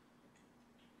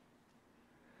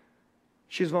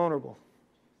 She's vulnerable.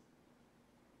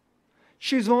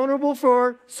 She's vulnerable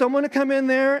for someone to come in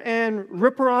there and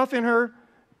rip her off in her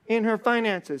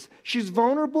finances. She's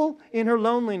vulnerable in her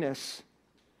loneliness.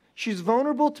 She's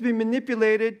vulnerable to be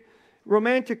manipulated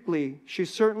Romantically,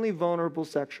 she's certainly vulnerable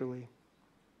sexually.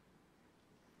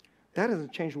 That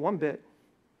hasn't changed one bit.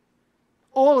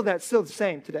 All of that's still the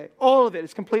same today. All of it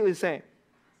is completely the same.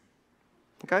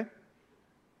 Okay?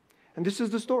 And this is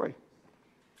the story.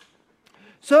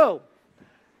 So,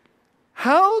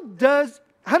 how did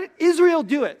Israel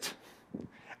do it?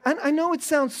 And I know it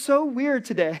sounds so weird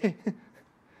today.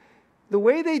 The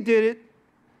way they did it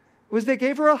was they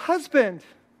gave her a husband.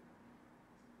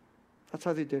 That's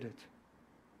how they did it.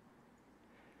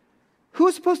 Who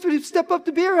was supposed to step up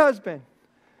to be her husband?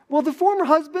 Well, the former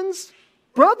husband's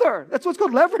brother. That's what's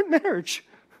called levirate marriage.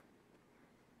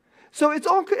 So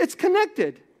it's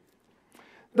connected.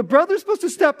 The brother's supposed to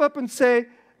step up and say,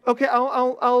 okay,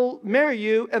 I'll marry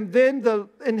you, and then the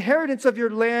inheritance of your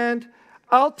land,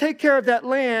 I'll take care of that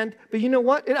land, but you know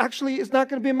what? It actually is not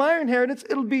going to be my inheritance.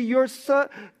 It'll be your son.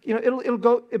 You know,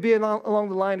 it'll be along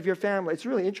the line of your family. It's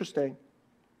really interesting.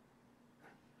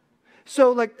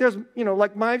 So, like, there's, you know,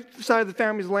 like my side of the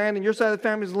family's land and your side of the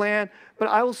family's land, but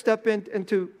I will step in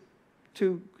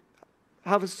to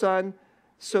have a son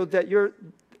so that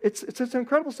it's an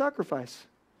incredible sacrifice.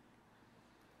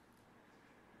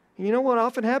 And you know what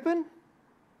often happened?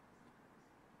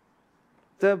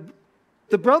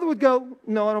 The brother would go,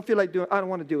 no, I don't feel like doing it. I don't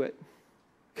want to do it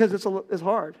because it's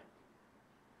hard.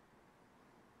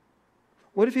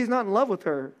 What if he's not in love with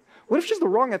her? What if she's the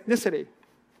wrong ethnicity?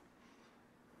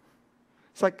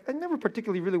 It's like, I never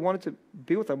particularly really wanted to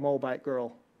be with a Moabite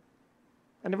girl.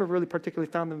 I never really particularly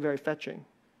found them very fetching.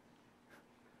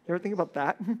 You ever think about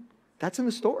that? That's in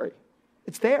the story.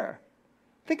 It's there.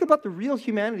 Think about the real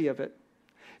humanity of it.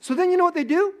 So then you know what they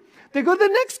do? They go to the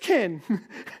next kin.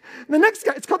 The next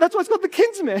guy. That's why it's called the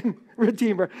kinsman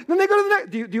redeemer. Then they go to the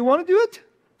next. Do you want to do it?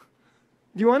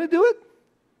 Do you want to do it?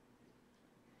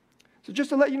 So just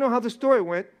to let you know how the story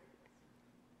went,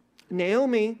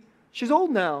 Naomi, she's old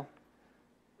now.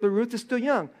 But Ruth is still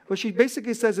young. What she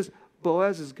basically says is,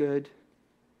 Boaz is good.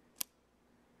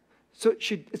 So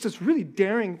it's this really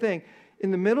daring thing.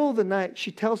 In the middle of the night,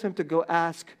 she tells him to go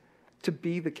ask to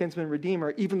be the kinsman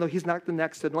redeemer, even though he's not the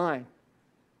next in line.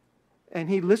 And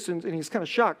he listens, and he's kind of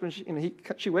shocked. When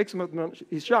she wakes him up, and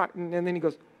he's shocked. And then he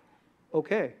goes,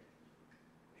 okay.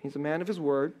 He's a man of his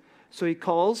word. So he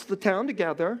calls the town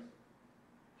together. And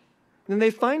then they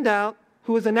find out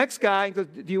who is the next guy. He goes,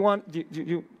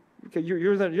 okay,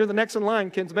 you're the next in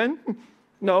line, kinsman.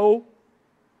 No,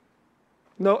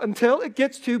 until it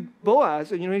gets to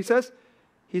Boaz. And you know what he says?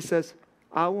 He says,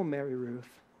 I will marry Ruth.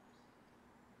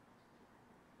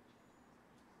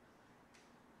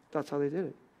 That's how they did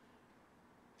it.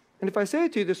 And if I say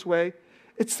it to you this way,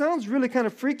 it sounds really kind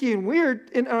of freaky and weird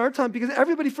in our time because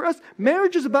everybody, for us,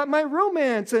 marriage is about my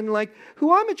romance and like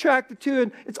who I'm attracted to,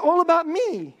 and it's all about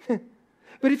me.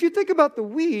 But if you think about the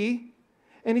we,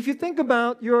 and if you think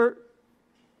about your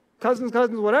cousins,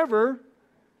 whatever,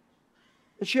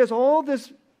 and she has all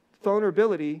this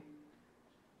vulnerability,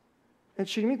 and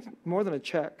she needs more than a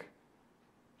check.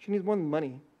 She needs more than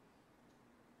money.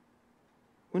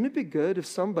 Wouldn't it be good if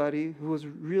somebody who was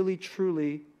really,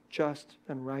 truly just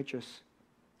and righteous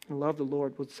and loved the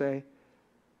Lord would say,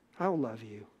 I will love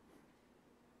you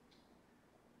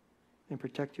and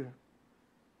protect you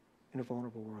in a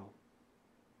vulnerable world.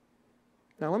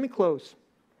 Now let me close.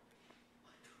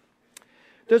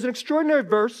 There's an extraordinary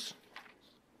verse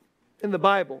in the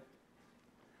Bible.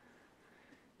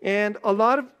 And a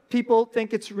lot of people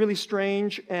think it's really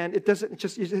strange and it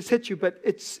just hits you, but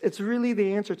it's really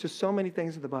the answer to so many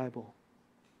things in the Bible.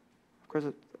 Of course,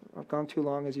 I've gone too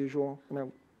long as usual, and I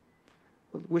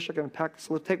wish I could unpack this.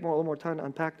 Let's take a little more time to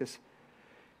unpack this.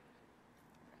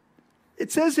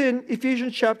 It says in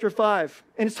Ephesians chapter 5,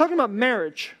 and it's talking about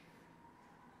marriage.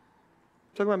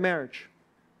 It's talking about marriage.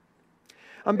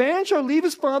 A man shall leave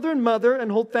his father and mother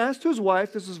and hold fast to his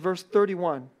wife. This is verse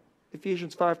 31,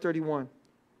 Ephesians 5:31.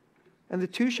 And the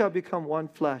two shall become one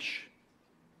flesh.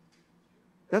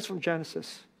 That's from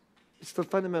Genesis. It's the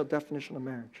fundamental definition of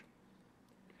marriage.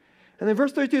 And then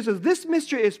verse 32 says, this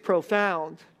mystery is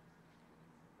profound.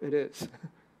 It is.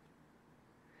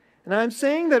 And I'm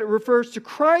saying that it refers to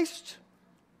Christ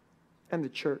and the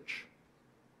church.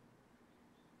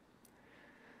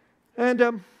 And,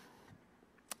 okay,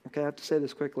 I have to say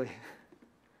this quickly.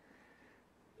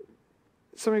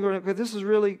 Somebody going, okay, this is a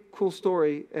really cool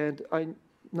story, and I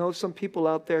know some people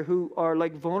out there who are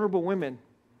like vulnerable women,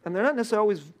 and they're not necessarily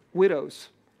always widows.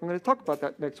 I'm going to talk about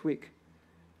that next week.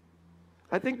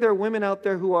 I think there are women out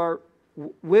there who are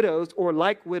widows or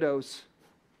like widows.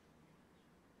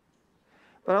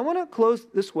 But I want to close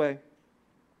this way.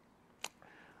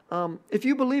 If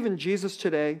you believe in Jesus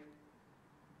today,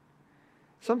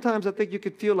 sometimes I think you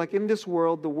could feel like in this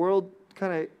world, the world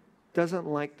kind of doesn't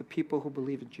like the people who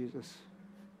believe in Jesus.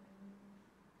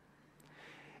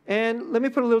 And let me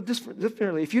put it a little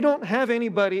differently. If you don't have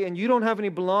anybody and you don't have any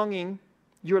belonging,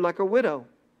 you're like a widow.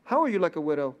 How are you like a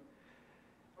widow?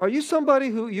 Are you somebody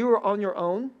who you are on your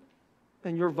own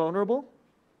and you're vulnerable?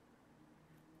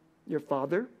 Your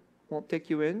father won't take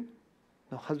you in.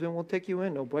 No husband will take you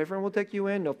in. No boyfriend will take you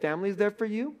in. No family is there for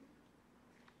you.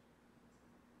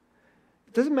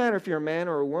 It doesn't matter if you're a man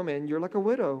or a woman. You're like a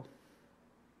widow.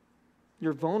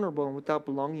 You're vulnerable and without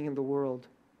belonging in the world.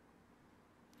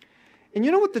 And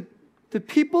you know what the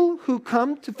people who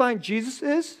come to find Jesus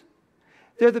is?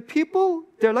 They're the people,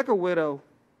 they're like a widow.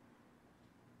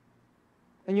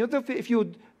 And you know, if you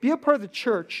would be a part of the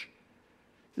church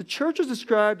is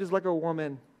described as like a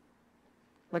woman,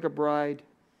 like a bride.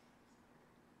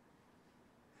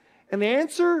 And the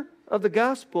answer of the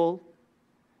gospel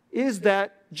is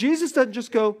that Jesus doesn't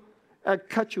just go, "I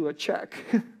cut you a check."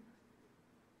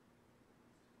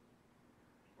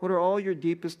 What are all your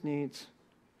deepest needs?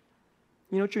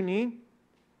 You know what you need?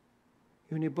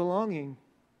 You need belonging.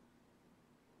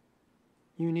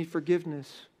 You need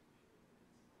forgiveness.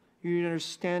 You need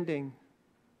understanding.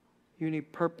 You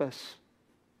need purpose.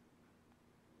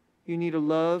 You need a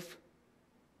love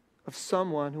of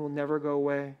someone who will never go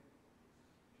away,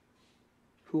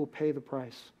 who will pay the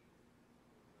price.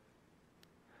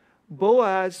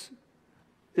 Boaz,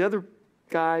 the other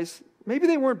guys, maybe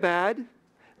they weren't bad.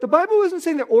 The Bible isn't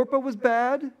saying that Orpah was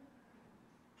bad.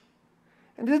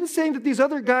 And it isn't saying that these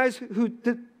other guys who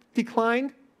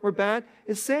declined were bad.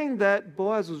 It's saying that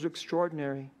Boaz was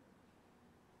extraordinary.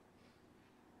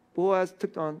 Boaz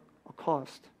took on a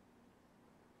cost.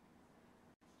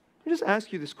 Let me just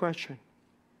ask you this question.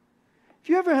 If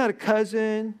you ever had a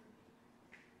cousin,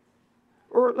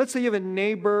 or let's say you have a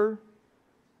neighbor,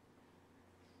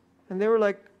 and they were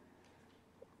like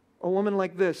a woman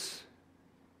like this.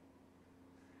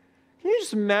 Can you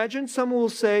just imagine someone will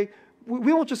say,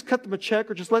 we won't just cut them a check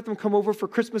or just let them come over for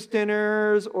Christmas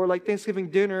dinners or like Thanksgiving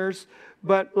dinners,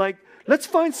 but like, let's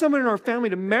find someone in our family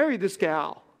to marry this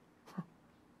gal.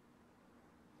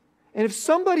 And if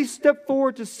somebody stepped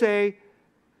forward to say,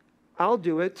 I'll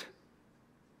do it,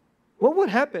 what would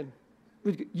happen?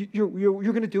 You're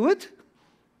going to do it?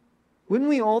 Wouldn't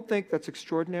we all think that's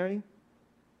extraordinary?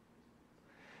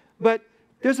 But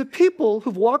there's a people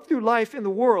who've walked through life in the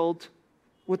world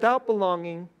without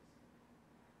belonging,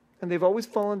 and they've always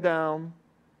fallen down,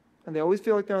 and they always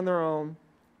feel like they're on their own.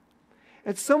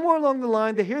 And somewhere along the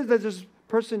line, they hear that there's a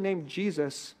person named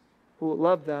Jesus who will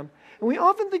love them. And we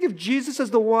often think of Jesus as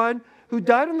the one who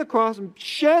died on the cross and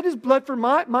shed his blood for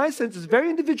my sins. It's very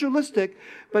individualistic.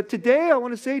 But today I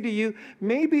want to say to you,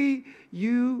 maybe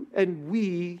you and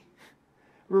we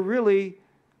were really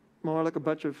more like a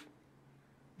bunch of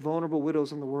vulnerable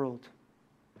widows in the world.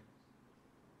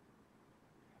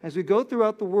 As we go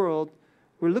throughout the world,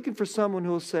 we're looking for someone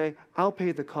who will say, I'll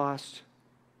pay the cost,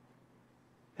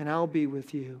 and I'll be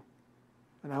with you,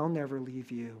 and I'll never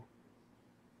leave you.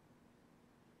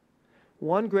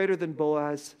 One greater than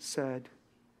Boaz said,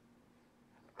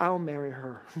 I'll marry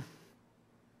her.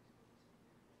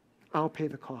 I'll pay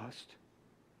the cost.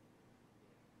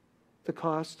 The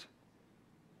cost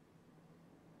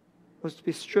was to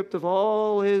be stripped of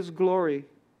all his glory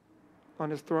on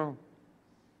his throne.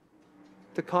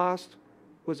 The cost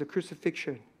was a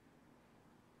crucifixion.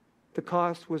 The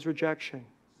cost was rejection.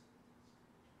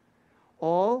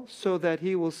 All so that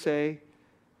he will say,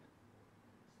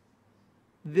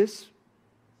 this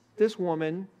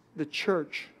woman, the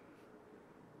church,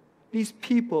 these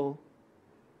people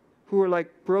who are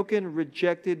like broken,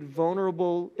 rejected,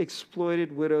 vulnerable,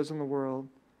 exploited widows in the world,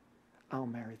 I'll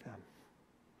marry them.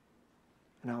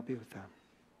 And I'll be with them.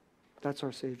 That's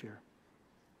our Savior.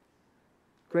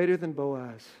 Greater than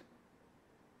Boaz.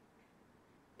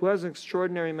 Boaz is an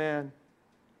extraordinary man.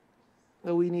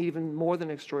 But we need even more than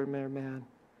an extraordinary man.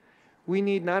 We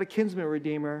need not a kinsman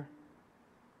redeemer.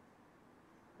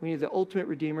 We need the ultimate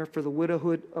redeemer for the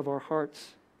widowhood of our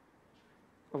hearts,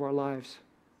 of our lives.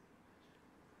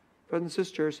 Brothers and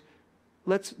sisters,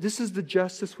 this is the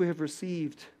justice we have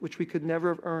received, which we could never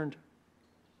have earned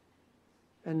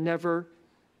and never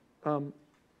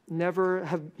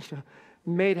have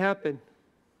made happen.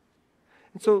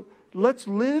 And so let's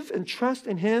live and trust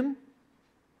in him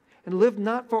and live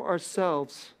not for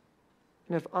ourselves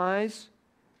and have eyes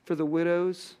for the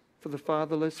widows, for the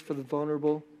fatherless, for the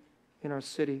vulnerable in our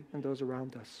city and those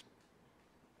around us.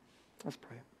 Let's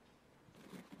pray.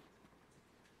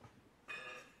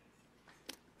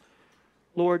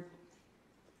 Lord,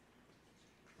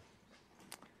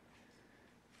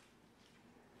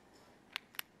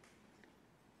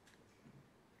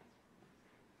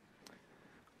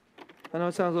 I know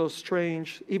it sounds a little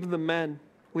strange. Even the men,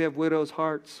 we have widows'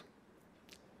 hearts.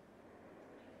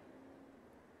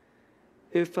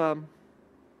 If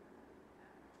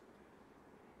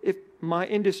my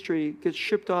industry gets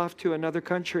shipped off to another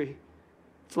country,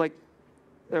 it's like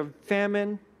a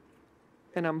famine,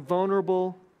 and I'm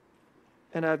vulnerable,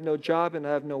 and I have no job, and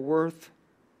I have no worth,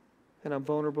 and I'm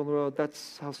vulnerable on the road.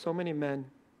 That's how so many men,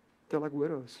 they're like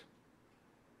widows.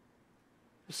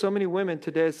 So many women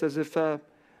today, it says, if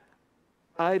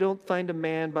I don't find a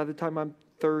man by the time I'm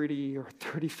 30 or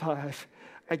 35,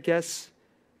 I guess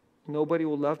nobody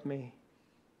will love me.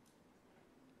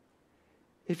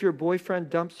 If your boyfriend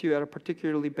dumps you at a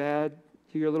particularly bad,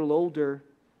 you're a little older,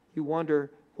 you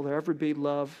wonder, will there ever be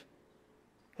love?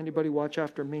 Anybody watch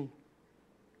after me?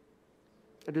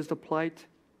 It is the plight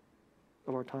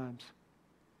of our times.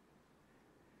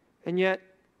 And yet,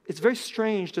 it's very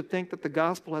strange to think that the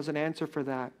gospel has an answer for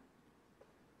that.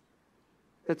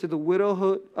 That to the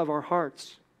widowhood of our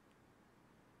hearts,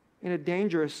 in a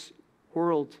dangerous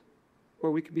world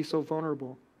where we could be so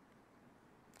vulnerable,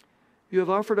 you have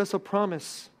offered us a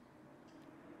promise,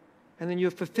 and then you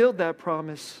have fulfilled that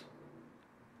promise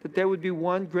that there would be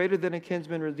one greater than a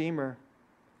kinsman redeemer,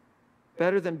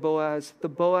 better than Boaz, the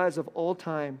Boaz of all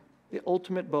time, the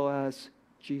ultimate Boaz,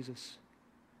 Jesus.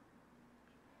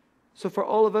 So for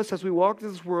all of us, as we walk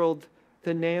through this world,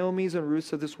 the Naomis and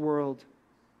Ruths of this world,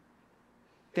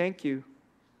 thank you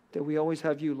that we always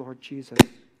have you, Lord Jesus.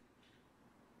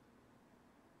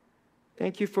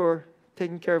 Thank you for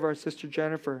taking care of our sister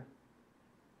Jennifer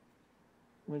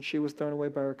when she was thrown away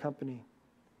by her company.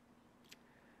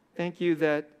 Thank you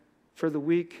that for the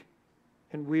weak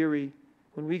and weary,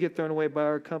 when we get thrown away by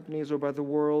our companies or by the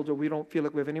world, or we don't feel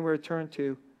like we have anywhere to turn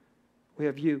to, we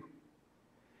have you.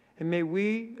 And may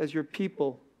we, as your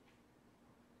people,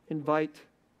 invite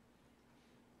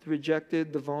the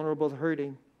rejected, the vulnerable, the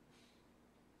hurting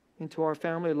into our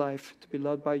family life to be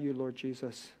loved by you, Lord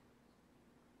Jesus.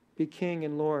 Be King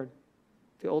and Lord,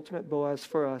 the ultimate Boaz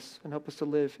for us, and help us to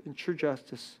live in true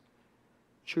justice,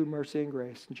 true mercy and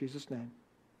grace. In Jesus' name,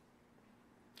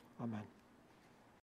 amen.